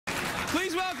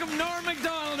Please welcome Norm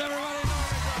MacDonald, everybody.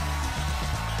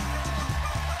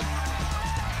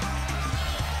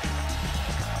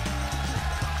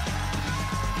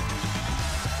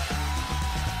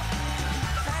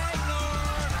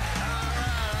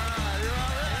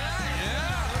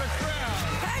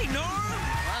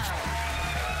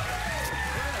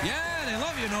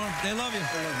 You, Norm. They love you.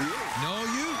 They love you. No,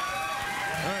 you.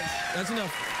 All right, that's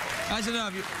enough. That's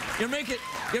enough.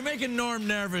 You're making Norm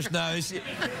nervous now. He's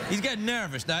getting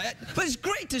nervous now. But it's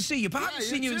great to see you. But I haven't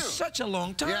seen you in such a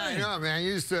long time. Yeah, I know, man. I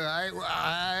used to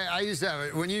have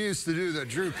it when you used to do the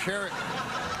Drew Carey.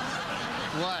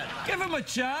 What? Give him a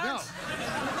chance.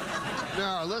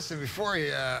 No, listen. Before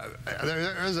you,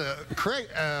 there's a Craig.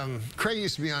 Craig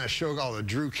used to be on a show called the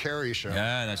Drew Carey Show.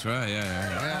 Yeah, that's right.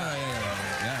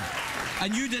 Yeah.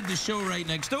 And you did the show right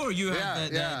next door. You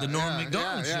had the Norm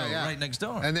MacDonald show right next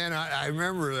door. And then I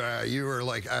remember you were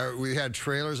like, we had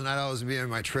trailers, and I'd always be in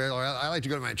my trailer. I like to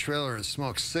go to my trailer and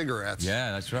smoke cigarettes.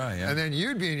 Yeah, that's right. Yeah. And then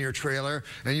you'd be in your trailer,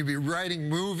 and you'd be writing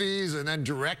movies, and then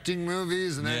directing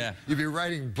movies, and then you'd be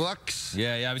writing books.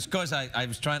 Yeah. It was because I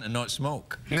was trying to not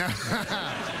smoke.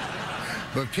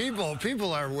 But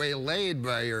people are waylaid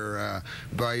by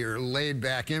your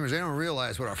laid-back image. They don't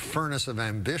realize what a furnace of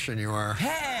ambition you are.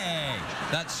 Hey,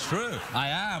 that's true. I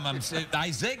am.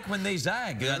 I zig when they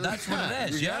zag. That's what it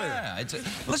is. Yeah.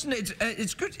 Listen,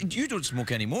 it's good. You don't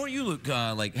smoke anymore. You look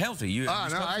like healthy. You no,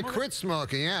 I quit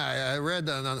smoking. Yeah, I read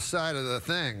that on the side of the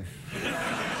thing.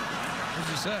 What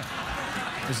did you say?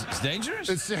 It's dangerous?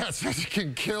 It says it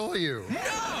can kill you. No.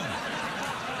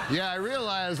 Yeah, I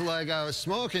realized, like, I was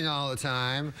smoking all the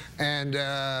time, and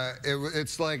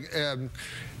it's like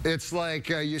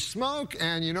you smoke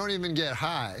and you don't even get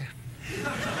high.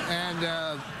 And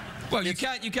well, you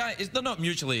can't. They're not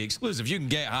mutually exclusive. You can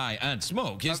get high and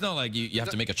smoke. It's not like you have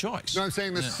to make a choice. No, I'm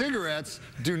saying the cigarettes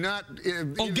do not.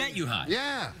 Get you high.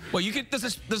 Yeah. Well, you can.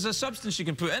 There's a substance you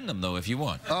can put in them though if you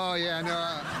want. Oh yeah, no,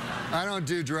 I don't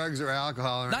do drugs or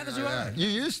alcohol. Neither do I. You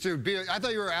used to be. I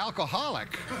thought you were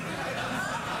alcoholic.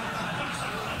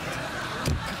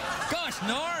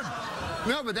 Norm.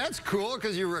 No, but that's cool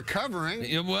because you're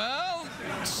recovering. Well,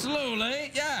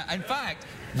 slowly, yeah. In fact,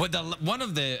 one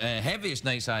of the heaviest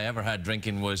nights I ever had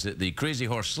drinking was at the Crazy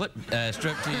Horse striptease in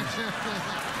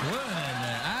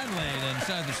Adelaide in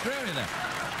South Australia there.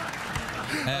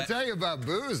 I'll tell you about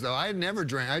booze, though. I never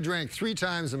drank. I drank 3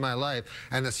 times in my life,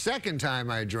 and the second time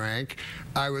I drank,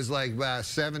 I was like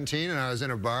 17, and I was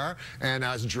in a bar, and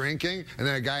I was drinking, and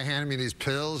then a guy handed me these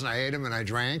pills, and I ate them, and I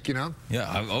drank, you know?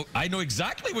 Yeah, I know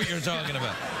exactly what you're talking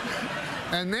about.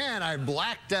 And then I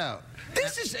blacked out.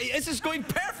 This is going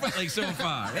perfectly so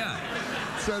far, yeah.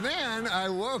 So then I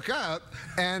woke up,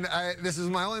 and this is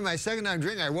only my second time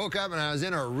drinking. I woke up, and I was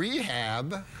in a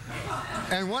rehab.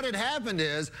 And what had happened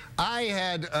is I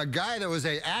had a guy that was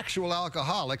an actual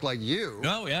alcoholic like you.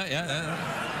 Oh, yeah.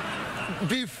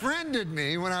 Befriended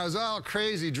me when I was all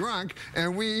crazy drunk,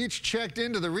 and we each checked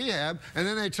into the rehab, and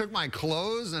then they took my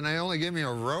clothes, and they only gave me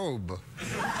a robe.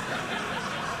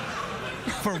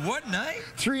 For what night?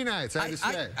 3 nights, I had to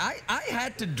stay. I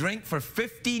had to drink for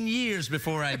 15 years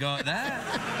before I got that.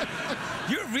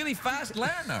 You're a really fast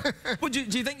learner. Well, do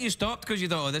you think you stopped because you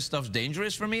thought, oh, this stuff's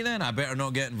dangerous for me then? I better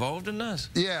not get involved in this.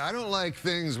 Yeah, I don't like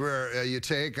things where you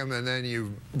take them and then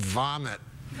you vomit.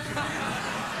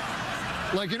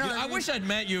 Like, you know what I mean? wish I'd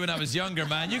met you when I was younger,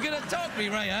 man. You're gonna talk me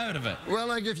right out of it. Well,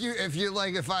 like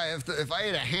if I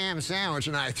ate a ham sandwich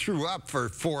and I threw up for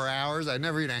 4 hours, I'd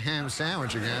never eat a ham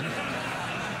sandwich again.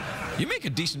 You make a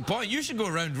decent point. You should go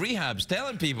around rehabs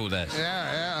telling people this.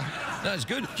 Yeah. That's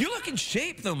good. You look in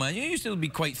shape, though, man. You used to be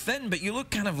quite thin, but you look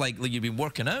kind of like you've been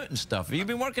working out and stuff. Have you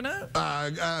been working out?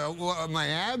 My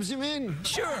abs, you mean?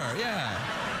 Sure, yeah.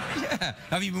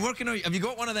 Have you been working out? Have you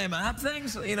got one of them ab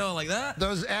things, you know, like that?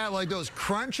 Those like those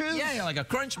crunches? Yeah, like a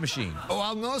crunch machine. Oh,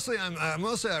 well,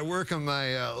 mostly I work on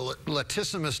my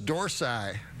latissimus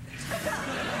dorsi.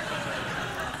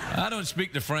 I don't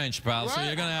speak the French, pal, so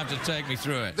you're going to have to take me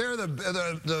through it. They're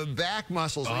the back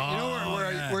muscles. Oh, you know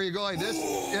where you go like this?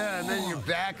 Yeah, and then your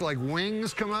back, like,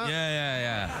 wings come up?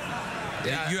 Yeah.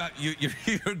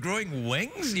 You're growing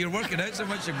wings? You're working out so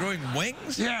much you're growing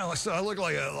wings? Yeah, so I look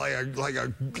like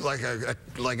a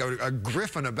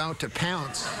griffin about to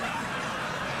pounce.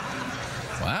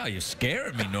 Wow, you're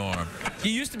scaring me, Norm.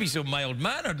 You used to be so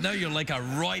mild-mannered. Now you're like a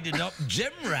roided-up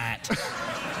gym rat.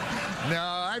 No,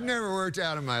 I've never worked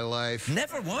out in my life.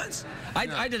 Never once?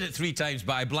 I did it 3 times,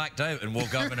 but I blacked out and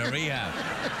woke up in a rehab.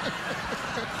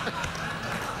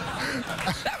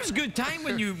 That was a good time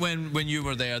when you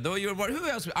were there, though. Who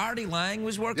else? Artie Lang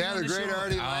was working on the show. Yeah, the great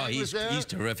Artie Lang was there. He's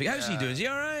terrific. How's he doing? Is he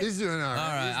all right? He's doing all right.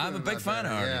 All right. I'm a big fan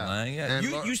of Artie Lang.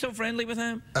 Yeah. You still friendly with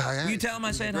him? Will you tell him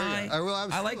I said hi? I will,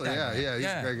 absolutely. I like that guy. Yeah, he's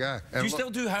a great guy. Do you still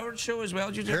do Howard's show as well?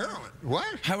 Do you do heroin? What?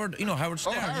 Howard, Howard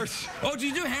Stern. Oh, Howard. Oh, do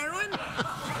you do heroin?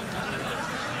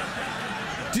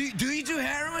 do you do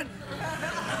heroin?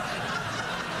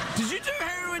 Did you do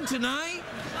heroin tonight?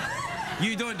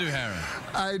 You don't do heroin.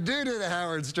 I do the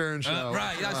Howard Stern show.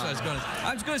 Right, that's what I was going to say.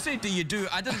 I was going to say, do you do...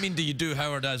 I didn't mean do you do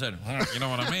Howard as in, you know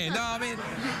what I mean? No, I mean...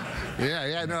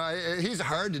 Yeah, no, he's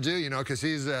hard to do, because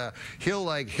he'll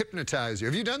like hypnotize you.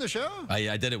 Have you done the show?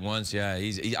 I did it once, yeah.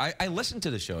 I listened to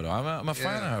the show, though. I'm a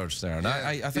fan of Howard Stern. Yeah.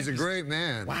 I think he's a great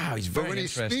man. Wow, he's very But when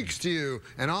interesting. he speaks to you,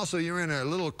 and also you're in a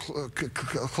little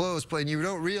closed place, and you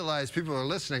don't realize people are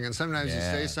listening, and sometimes you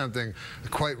say something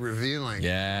quite revealing.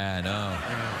 Yeah, I know.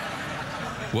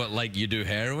 What, like you do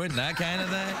heroin, that kind of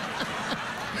thing?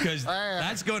 Because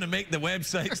that's going to make the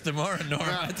websites tomorrow, Norm,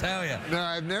 I tell you. No,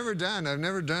 I've never done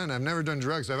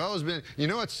drugs. I've always been, you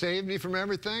know what saved me from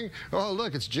everything? Oh,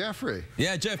 look, it's Jeffrey.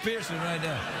 Yeah, Jeff Pearson right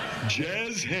there.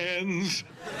 Jazz hands.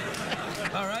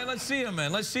 All right, let's see him,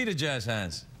 man. Let's see the jazz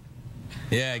hands.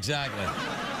 Yeah, exactly.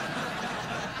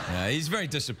 Yeah, he's a very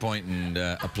disappointing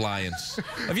appliance.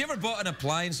 Have you ever bought an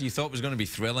appliance you thought was going to be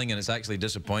thrilling and it's actually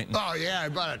disappointing? Oh, yeah, I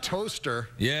bought a toaster.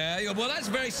 Yeah, well, that's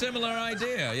a very similar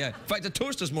idea, yeah. In fact, a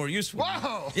toaster's more useful.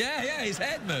 Whoa! Yeah, his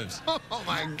head moves. Oh,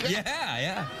 my God.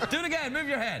 Yeah. Do it again, move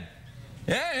your head.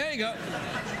 Yeah, there you go.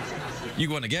 You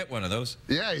want to get one of those.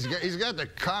 Yeah, he's got the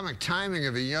comic timing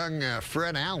of a young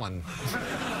Fred Allen.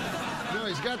 No,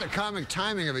 he's got the comic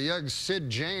timing of a young Sid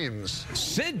James.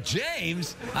 Sid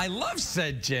James? I love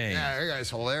Sid James. Yeah, that guy's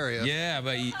hilarious. Yeah,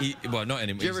 but well, not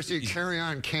anymore. Did you ever see Carry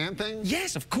On Camping?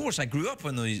 Yes, of course. I grew up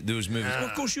on those movies. Well,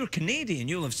 of course, you're Canadian.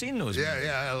 You'll have seen those movies.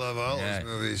 Yeah, I love all those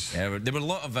movies. Yeah, there were a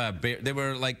lot of, they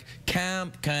were like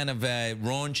camp, kind of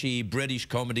raunchy British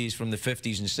comedies from the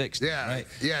 50s and 60s, right?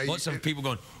 Yeah. Lots of people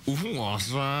going, ooh, what's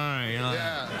that? You know?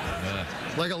 Yeah.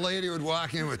 Like a lady would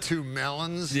walk in with 2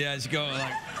 melons. Yeah, she'd go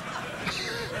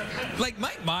like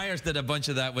Mike Myers did a bunch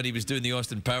of that when he was doing the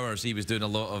Austin Powers. He was doing a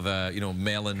lot of,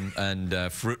 melon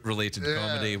and fruit-related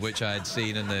comedy, which I had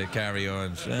seen in the Carry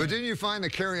Ons. But didn't you find the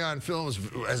Carry On films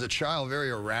as a child very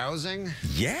arousing?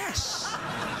 Yes.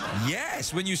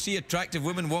 Yes. When you see attractive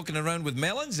women walking around with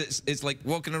melons, it's like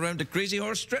walking around a Crazy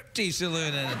Horse striptease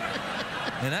saloon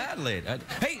in Adelaide.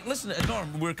 Hey, listen,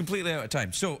 Norm, we're completely out of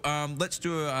time. So let's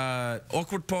do a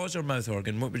awkward pause or mouth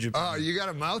organ. What would you prefer? Oh, you got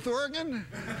a mouth organ?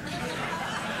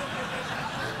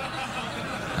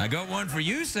 I got one for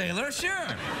you, Sailor. Sure.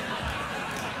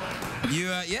 You,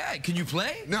 yeah. Can you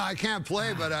play? No, I can't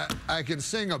play, but I can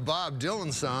sing a Bob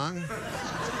Dylan song.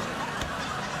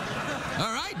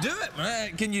 All right, do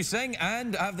it. Can you sing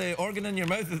and have the organ in your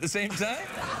mouth at the same time?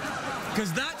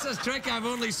 Because that's a trick I've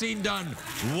only seen done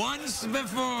once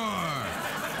before.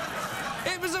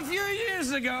 It was a few years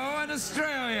ago in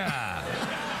Australia.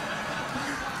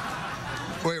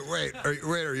 Wait, are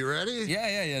you ready?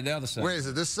 Yeah, the other side. Wait, is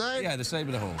it this side? Yeah, the side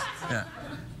with the holes. Yeah.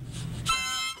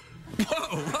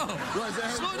 Whoa.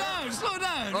 Slow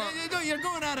down. Oh. You're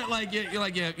going at it like you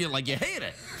hate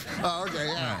it. Oh, okay,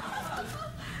 yeah.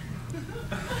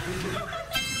 All right.